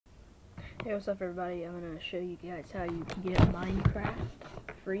Hey, what's up everybody? I'm going to show you guys how you can get Minecraft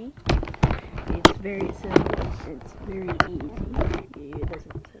free. It's very simple, it's very easy. It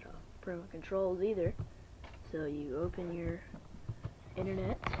doesn't set off parental controls either. So you open your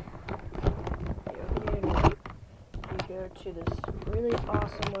internet, you go to this really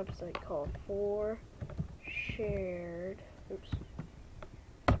awesome website called 4shared. Oops.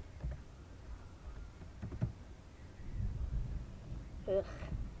 Ugh.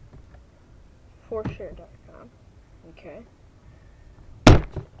 4shared.com. Okay.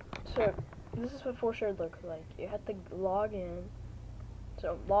 So this is what 4shared looks like. You have to log in.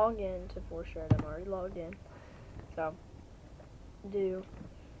 So log in to 4shared. I'm already logged in. So do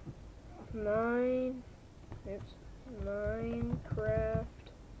Minecraft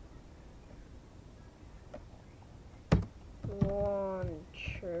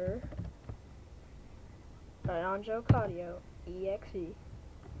launcher. Anjo Cardio EXE.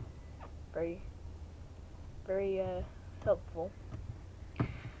 Very helpful.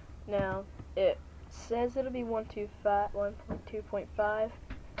 Now it says it'll be 1.2.5,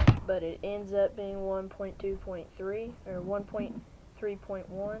 but it ends up being 1.2.3 or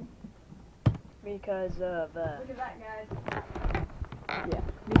 1.3.1 because of look at that, guys. Yeah,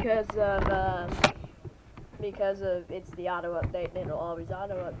 because of it's the auto update, and it'll always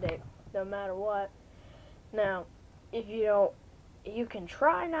auto update no matter what. Now, if you don't, you can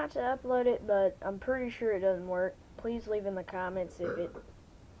try not to upload it, but I'm pretty sure it doesn't work. Please leave in the comments if it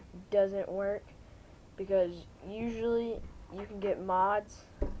doesn't work, because usually you can get mods,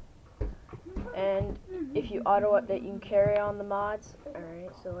 and if you auto update, you can carry on the mods.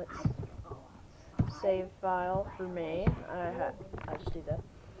 Alright, so let's save file for me. I'll just do that.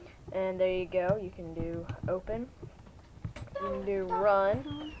 And there you go. You can do open. You can do run.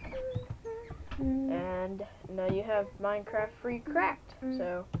 And now you have Minecraft free cracked.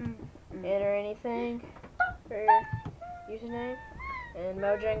 So enter anything for your username, and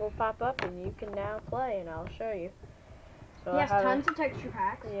Mojang will pop up, and you can now play, and I'll show you. So Yes, tons of texture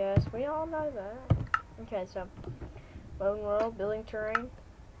packs. Yes, we all know that. Okay, so Lone World, building terrain,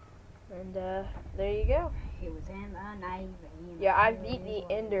 and there you go. It was in the Navy. Yeah, I beat the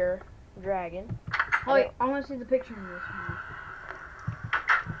Ender Dragon. Oh, wait, I want to see the picture in this one.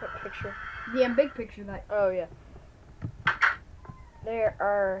 What picture? The big picture that. Oh yeah. There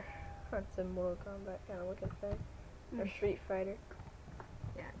are. That's a Mortal Kombat kind of looking thing. Or Street Fighter.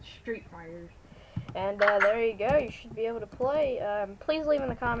 Yeah, Street Fighters. And there you go. You should be able to play. Please leave in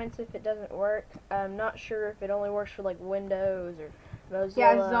the comments if it doesn't work. I'm not sure if it only works for like Windows or Mozilla.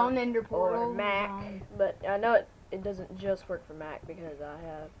 Yeah, Zone Ender Portal or Mac. But I know it doesn't just work for Mac, because I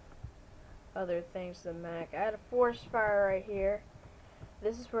have other things than Mac. I had a forest fire right here.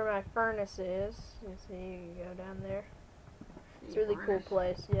 This is where my furnace is. You see, you can go down there. It's a really cool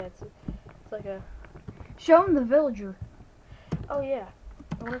place. Yeah, it's like a. Show him the villager. Oh yeah,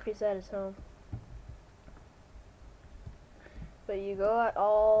 I wonder if he's at his home. But you go out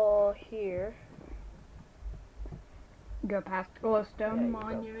all here. Go past Glowstone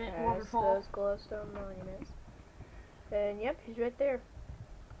Monument Waterfall. Those glowstone monuments. And yep, he's right there.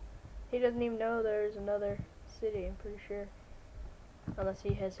 He doesn't even know there's another city, I'm pretty sure. Unless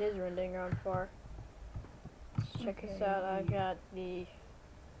he has his rendering on far. Let's check this out. I got the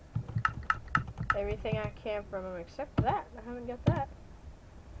everything I can from him except that. I haven't got that.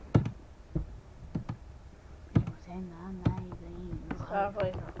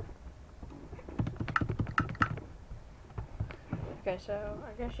 Please not. Okay, so I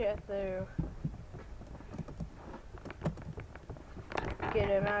guess you have to get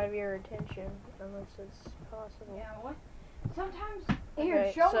him out of your attention, unless it's possible. Yeah, what? Sometimes. Okay,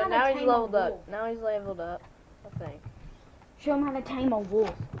 Here, show him so how now to he's tame a leveled wolf. up. Now he's leveled up, I think. Show him how to tame a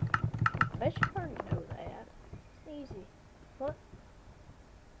wolf. I bet you already know that. It's easy. What?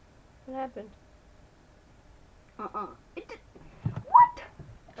 What happened? What?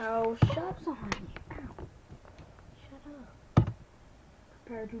 Oh, shut up. Shut Shut up.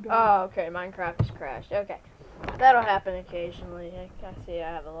 Prepare to die. Oh, okay. Minecraft has crashed. Okay. That'll happen occasionally. I see I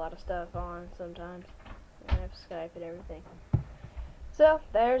have a lot of stuff on sometimes. I have Skype and everything. So,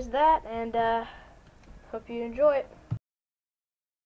 there's that, and hope you enjoy it.